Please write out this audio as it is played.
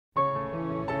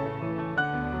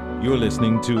You're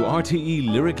listening to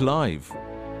RTE Lyric Live.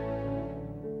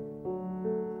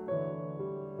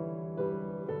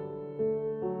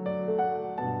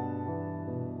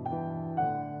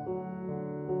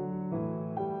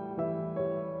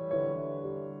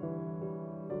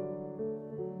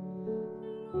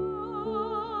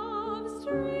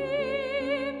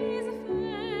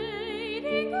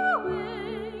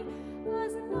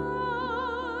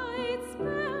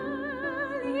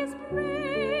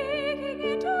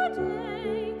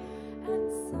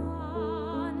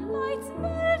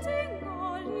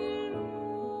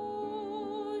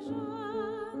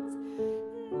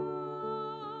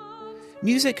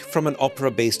 Music from an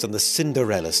opera based on the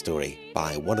Cinderella story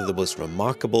by one of the most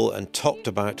remarkable and talked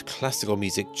about classical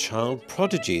music child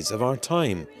prodigies of our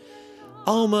time,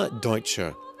 Alma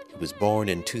Deutscher, who was born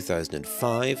in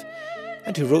 2005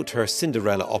 and who wrote her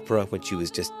Cinderella opera when she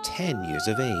was just 10 years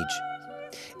of age.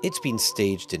 It's been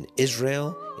staged in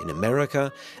Israel, in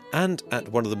America, and at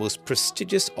one of the most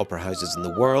prestigious opera houses in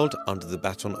the world under the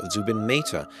baton of Zubin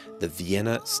Mehta, the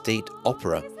Vienna State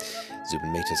Opera.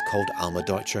 Zubin Mehta has called Alma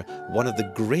Deutscher one of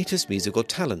the greatest musical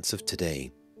talents of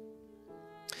today.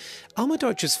 Alma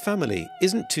Deutscher's family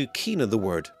isn't too keen on the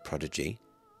word prodigy,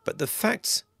 but the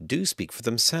facts do speak for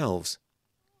themselves.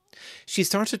 She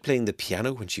started playing the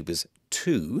piano when she was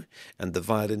 2 and the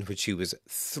violin when she was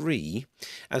 3,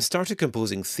 and started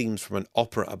composing themes from an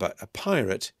opera about a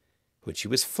pirate when she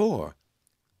was 4.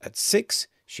 At 6,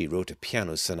 she wrote a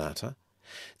piano sonata.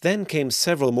 Then came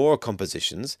several more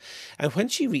compositions, and when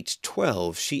she reached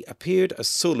 12, she appeared as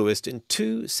soloist in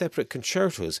 2 separate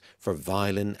concertos for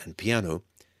violin and piano,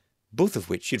 both of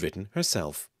which she'd written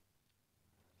herself.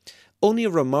 Only a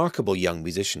remarkable young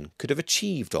musician could have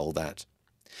achieved all that.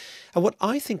 And what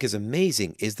I think is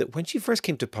amazing is that when she first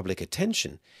came to public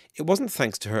attention, it wasn't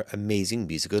thanks to her amazing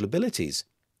musical abilities.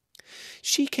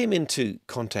 She came into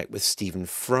contact with Stephen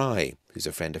Fry, who's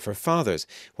a friend of her father's,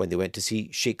 when they went to see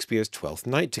Shakespeare's Twelfth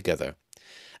Night together.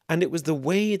 And it was the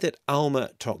way that Alma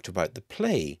talked about the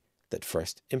play that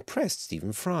first impressed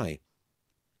Stephen Fry.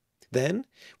 Then,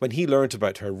 when he learnt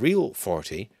about her real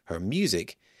forte, her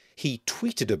music, he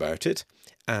tweeted about it,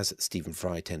 as Stephen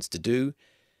Fry tends to do,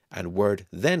 and word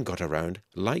then got around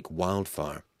like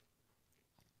wildfire.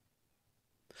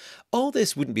 All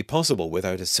this wouldn't be possible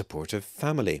without a supportive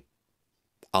family.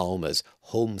 Alma's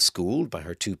homeschooled by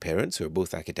her 2 parents, who are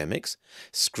both academics.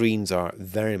 Screens are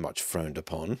very much frowned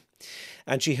upon.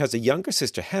 And she has a younger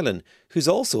sister, Helen, who's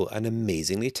also an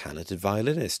amazingly talented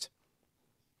violinist.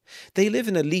 They live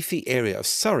in a leafy area of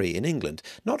Surrey in England,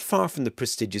 not far from the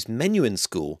prestigious Menuhin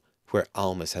School, where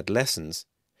Alma's had lessons.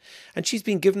 And she's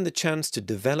been given the chance to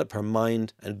develop her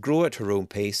mind and grow at her own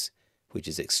pace, which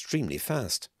is extremely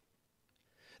fast.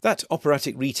 That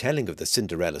operatic retelling of the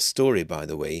Cinderella story, by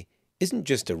the way, isn't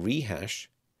just a rehash.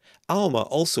 Alma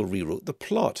also rewrote the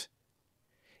plot.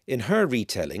 In her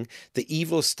retelling, the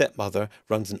evil stepmother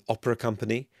runs an opera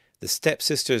company, the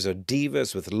stepsisters are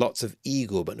divas with lots of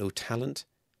ego but no talent,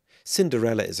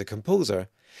 Cinderella is a composer,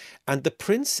 and the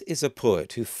prince is a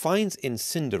poet who finds in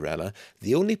Cinderella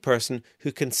the only person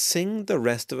who can sing the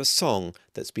rest of a song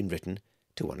that's been written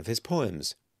to one of his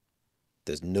poems.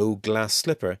 There's no glass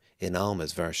slipper in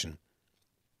Alma's version.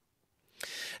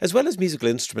 As well as musical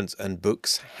instruments and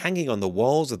books, hanging on the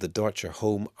walls of the Deutscher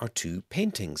home are 2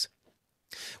 paintings.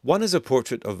 One is a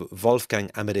portrait of Wolfgang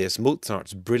Amadeus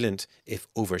Mozart's brilliant, if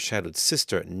overshadowed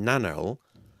sister, Nannerl,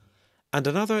 and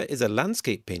another is a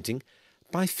landscape painting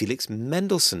by Felix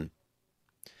Mendelssohn.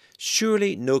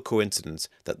 Surely no coincidence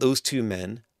that those 2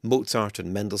 men, Mozart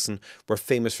and Mendelssohn, were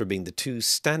famous for being the 2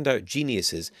 standout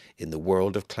geniuses in the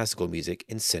world of classical music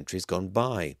in centuries gone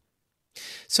by.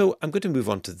 So I'm going to move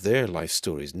on to their life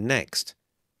stories next.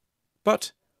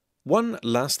 But one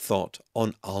last thought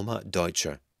on Alma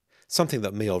Deutscher. Something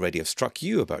that may already have struck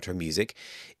you about her music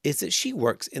is that she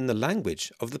works in the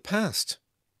language of the past.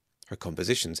 Her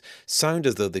compositions sound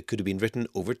as though they could have been written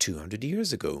over 200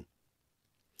 years ago.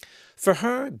 For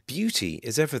her, beauty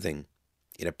is everything.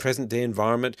 In a present-day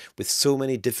environment with so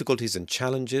many difficulties and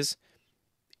challenges,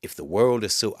 if the world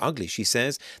is so ugly, she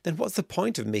says, then what's the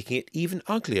point of making it even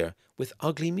uglier with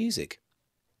ugly music?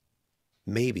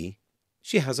 Maybe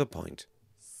she has a point.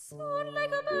 Soon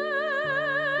like a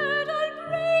bird I'll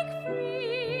break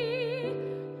free,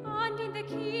 and in the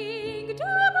kingdom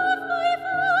of my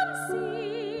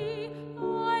fancy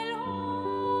I'll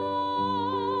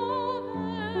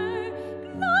hover,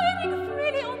 gliding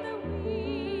freely on the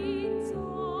wings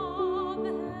of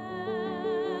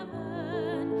heaven.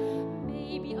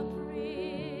 Maybe a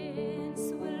prince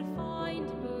will find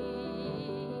me,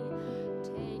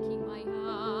 taking my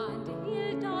hand,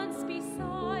 he'll dance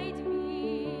beside me.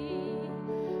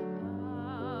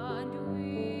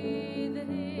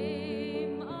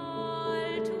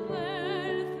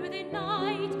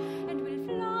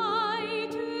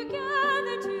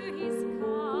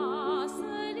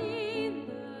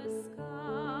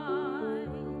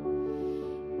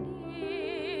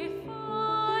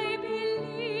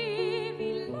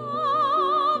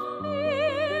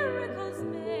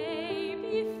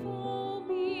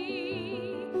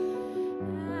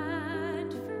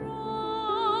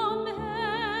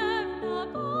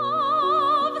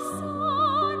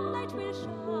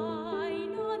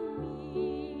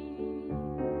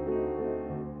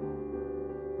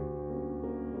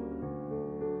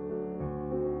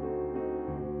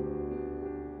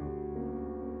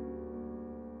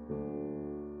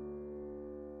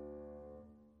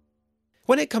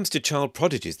 When it comes to child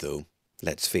prodigies, though,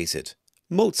 let's face it,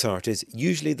 Mozart is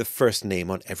usually the first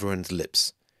name on everyone's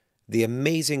lips. The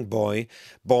amazing boy,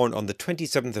 born on the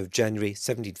 27th of January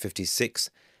 1756,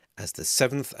 as the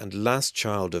seventh and last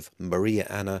child of Maria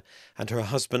Anna and her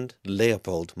husband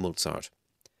Leopold Mozart.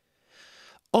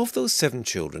 Of those 7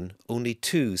 children, only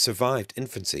 2 survived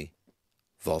infancy,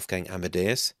 Wolfgang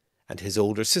Amadeus and his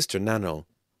older sister Nannerl.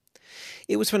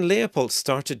 It was when Leopold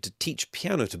started to teach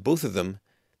piano to both of them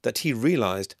that he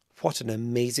realised what an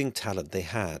amazing talent they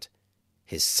had,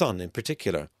 his son in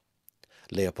particular.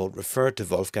 Leopold referred to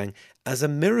Wolfgang as a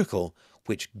miracle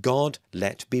which God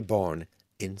let be born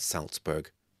in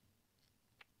Salzburg.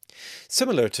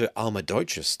 Similar to Alma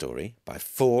Deutscher's story, by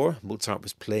 4, Mozart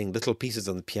was playing little pieces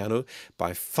on the piano.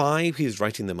 By 5, he was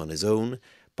writing them on his own.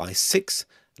 By 6,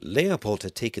 Leopold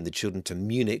had taken the children to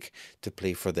Munich to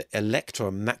play for the Elector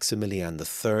Maximilian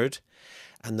III,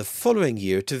 and the following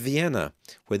year to Vienna,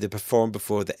 where they performed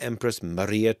before the Empress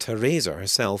Maria Theresa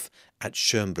herself at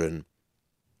Schönbrunn.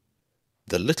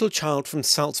 The little child from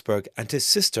Salzburg and his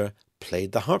sister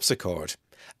played the harpsichord,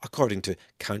 according to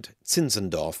Count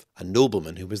Zinzendorf, a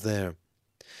nobleman who was there.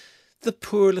 The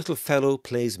poor little fellow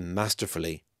plays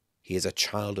masterfully. He is a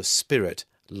child of spirit,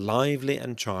 lively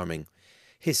and charming.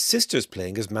 His sister's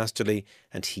playing as masterly,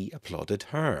 and he applauded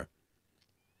her.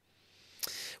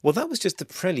 Well, that was just the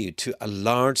prelude to a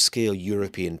large-scale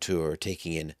European tour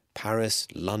taking in Paris,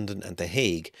 London and The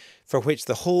Hague, for which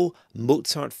the whole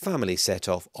Mozart family set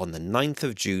off on the 9th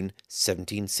of June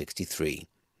 1763.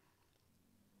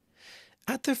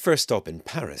 At their first stop in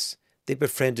Paris, they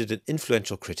befriended an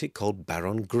influential critic called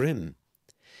Baron Grimm.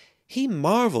 He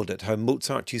marvelled at how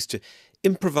Mozart used to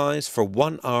improvise for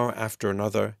 1 hour after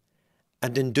another,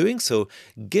 and in doing so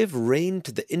give rein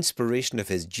to the inspiration of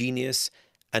his genius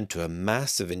and to a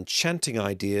mass of enchanting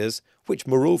ideas, which,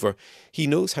 moreover, he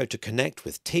knows how to connect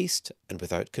with taste and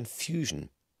without confusion.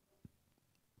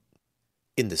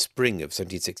 In the spring of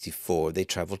 1764, they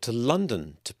travelled to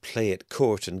London to play at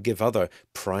court and give other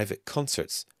private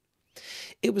concerts.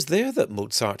 It was there that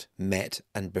Mozart met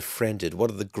and befriended one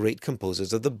of the great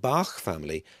composers of the Bach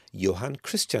family, Johann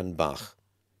Christian Bach.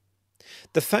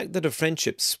 The fact that a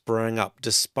friendship sprang up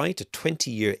despite a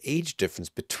 20-year age difference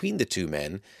between the two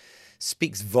men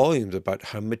speaks volumes about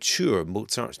how mature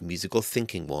Mozart's musical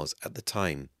thinking was at the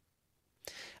time.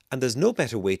 And there's no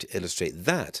better way to illustrate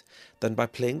that than by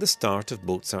playing the start of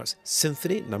Mozart's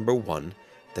Symphony No. 1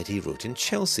 that he wrote in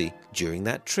Chelsea during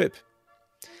that trip.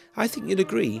 I think you'd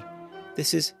agree,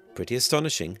 this is pretty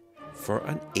astonishing for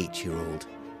an 8-year-old.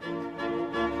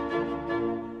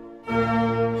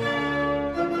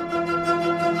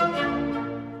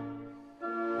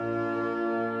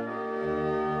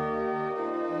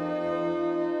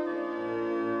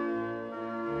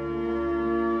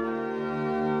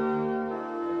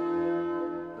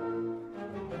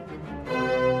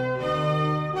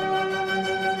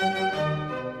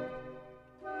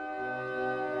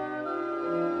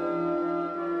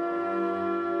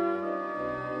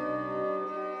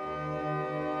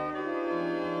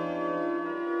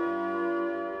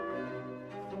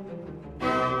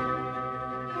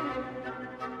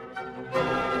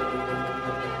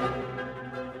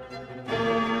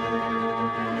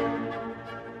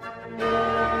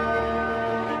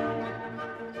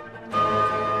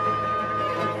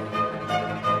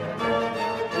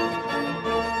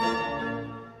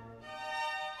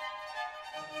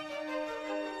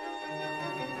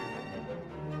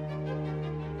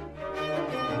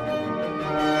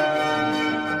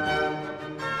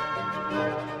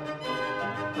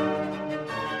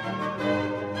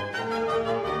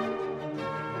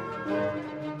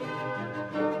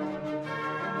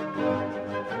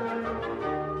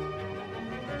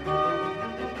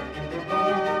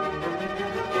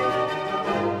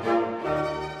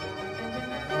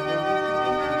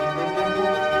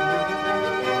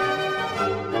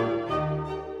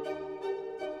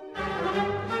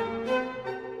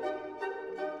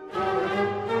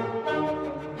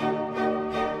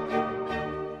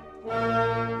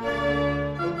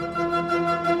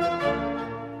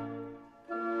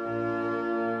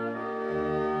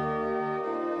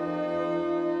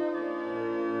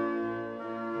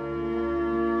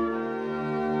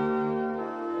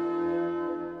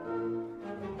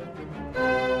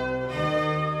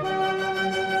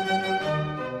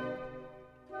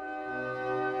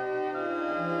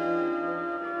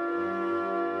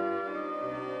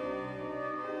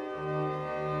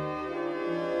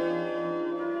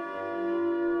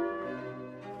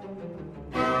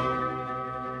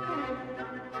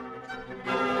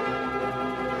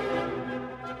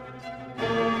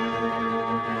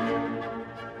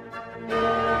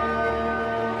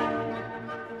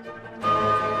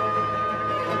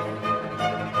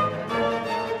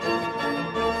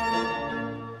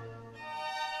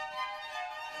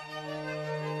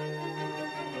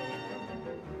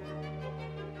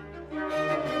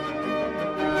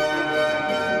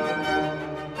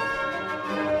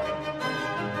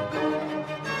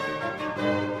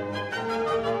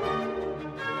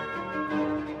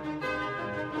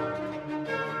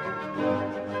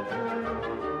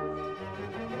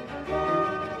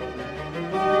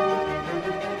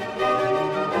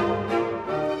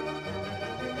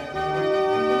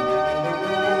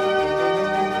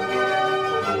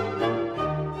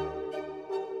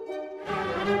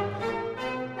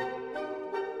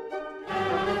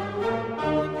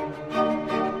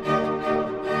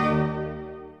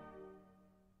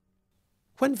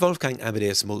 When Wolfgang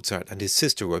Amadeus Mozart and his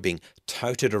sister were being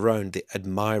touted around the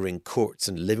admiring courts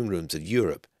and living rooms of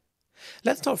Europe,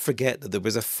 let's not forget that there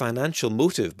was a financial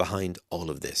motive behind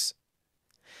all of this.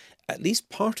 At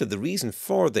least part of the reason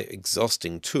for the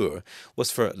exhausting tour was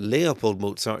for Leopold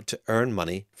Mozart to earn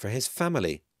money for his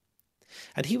family.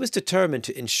 And he was determined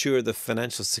to ensure the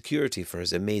financial security for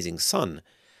his amazing son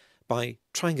by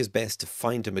trying his best to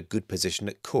find him a good position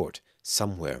at court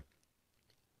somewhere.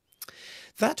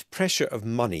 That pressure of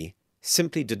money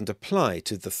simply didn't apply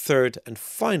to the third and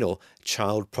final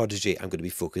child prodigy I'm going to be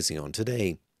focusing on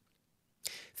today.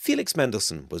 Felix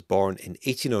Mendelssohn was born in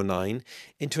 1809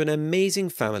 into an amazing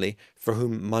family for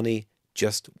whom money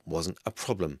just wasn't a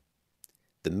problem.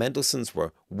 The Mendelssohns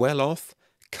were well off,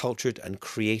 cultured and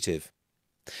creative.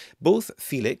 Both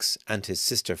Felix and his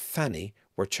sister Fanny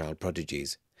were child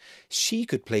prodigies. She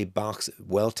could play Bach's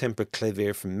Well-Tempered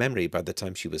Clavier from memory by the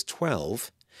time she was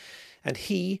 12, and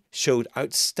he showed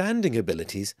outstanding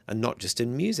abilities, and not just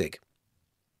in music.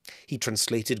 He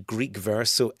translated Greek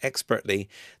verse so expertly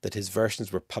that his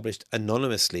versions were published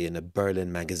anonymously in a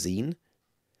Berlin magazine.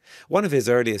 One of his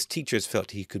earliest teachers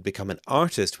felt he could become an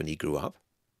artist when he grew up.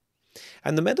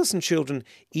 And the Mendelssohn children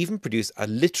even produced a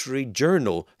literary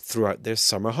journal throughout their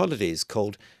summer holidays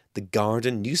called the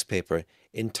Garden Newspaper,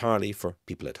 entirely for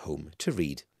people at home to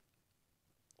read.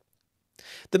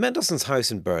 The Mendelssohn's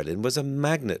house in Berlin was a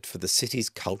magnet for the city's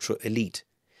cultural elite,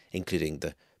 including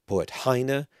the poet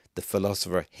Heine, the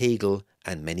philosopher Hegel,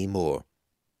 and many more.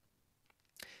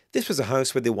 This was a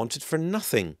house where they wanted for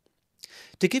nothing.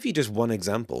 To give you just one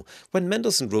example, when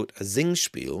Mendelssohn wrote a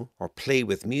Singspiel, or play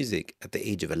with music, at the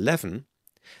age of 11,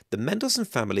 the Mendelssohn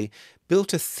family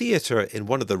built a theatre in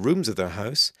one of the rooms of their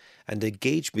house and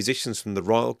engaged musicians from the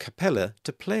Royal Kapelle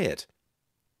to play it.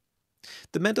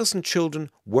 The Mendelssohn children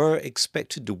were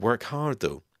expected to work hard,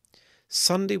 though.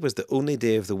 Sunday was the only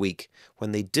day of the week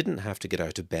when they didn't have to get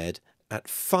out of bed at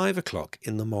 5 o'clock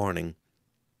in the morning.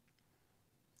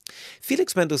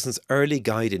 Felix Mendelssohn's early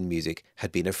guide in music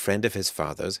had been a friend of his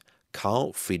father's,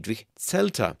 Carl Friedrich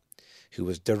Zelter, who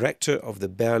was director of the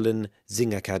Berlin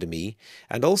Singakademie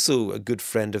and also a good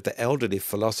friend of the elderly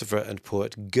philosopher and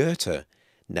poet Goethe,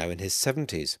 now in his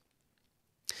 70s.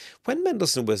 When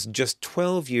Mendelssohn was just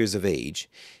 12 years of age,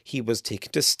 he was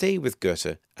taken to stay with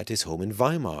Goethe at his home in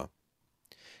Weimar.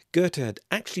 Goethe had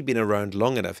actually been around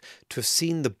long enough to have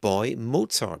seen the boy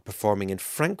Mozart performing in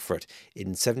Frankfurt in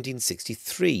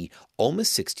 1763,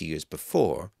 almost 60 years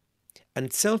before, and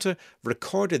Zelter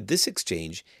recorded this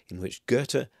exchange in which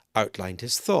Goethe outlined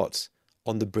his thoughts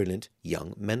on the brilliant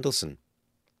young Mendelssohn.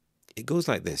 It goes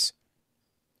like this.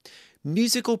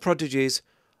 Musical prodigies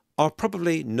are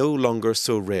probably no longer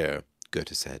so rare,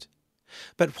 Goethe said.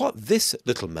 But what this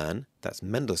little man, that's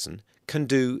Mendelssohn, can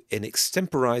do in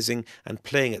extemporizing and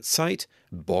playing at sight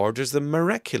borders the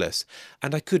miraculous,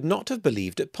 and I could not have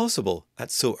believed it possible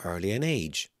at so early an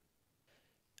age.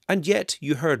 And yet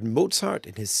you heard Mozart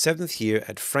in his 7th year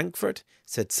at Frankfurt,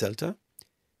 said Zelter.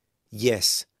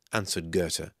 Yes, answered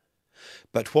Goethe,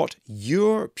 but what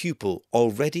your pupil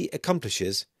already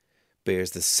accomplishes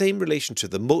bears the same relation to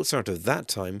the Mozart of that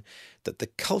time that the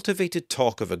cultivated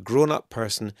talk of a grown-up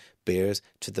person bears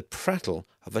to the prattle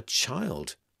of a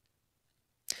child.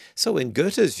 So in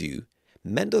Goethe's view,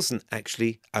 Mendelssohn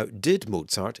actually outdid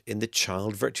Mozart in the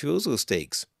child virtuoso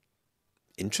stakes.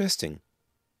 Interesting.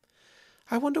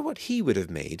 I wonder what he would have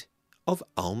made of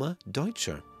Alma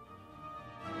Deutscher.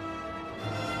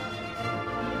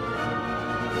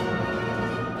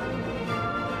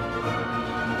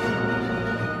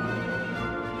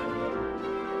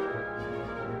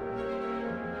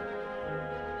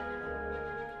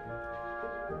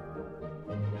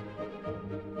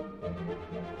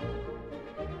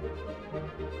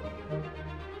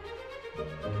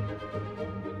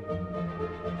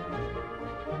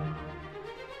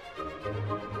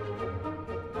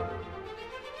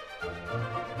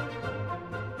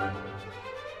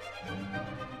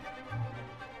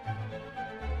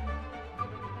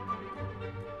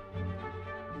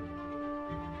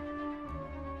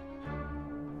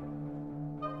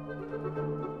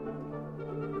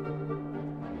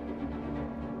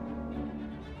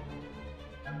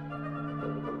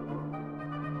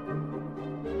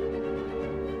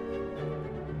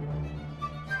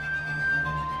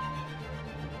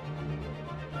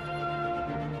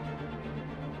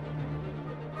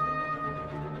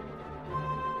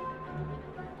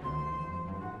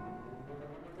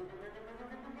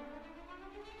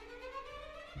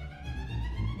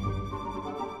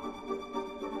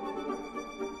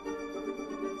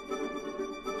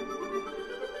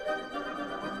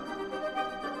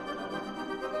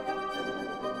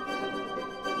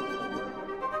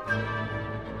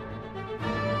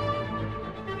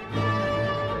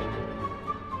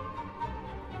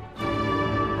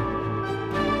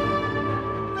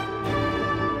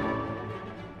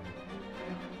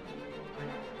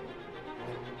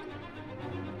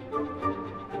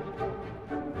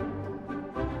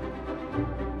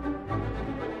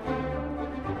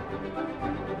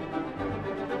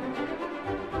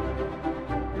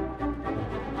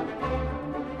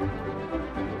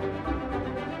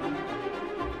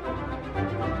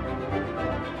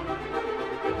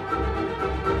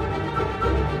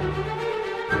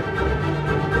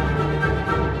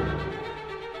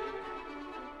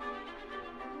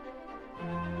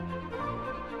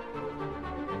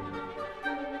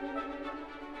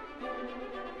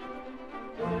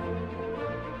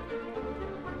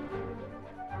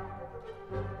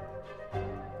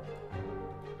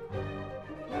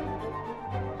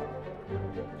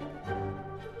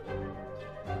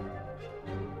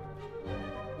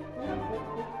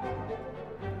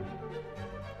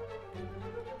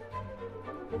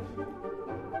 You're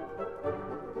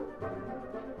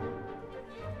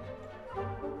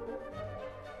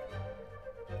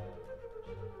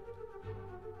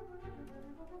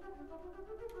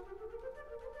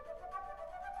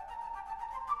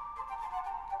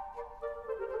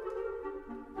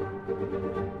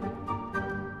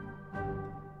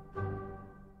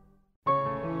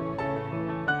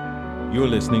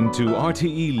listening to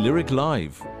RTE Lyric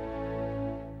Live,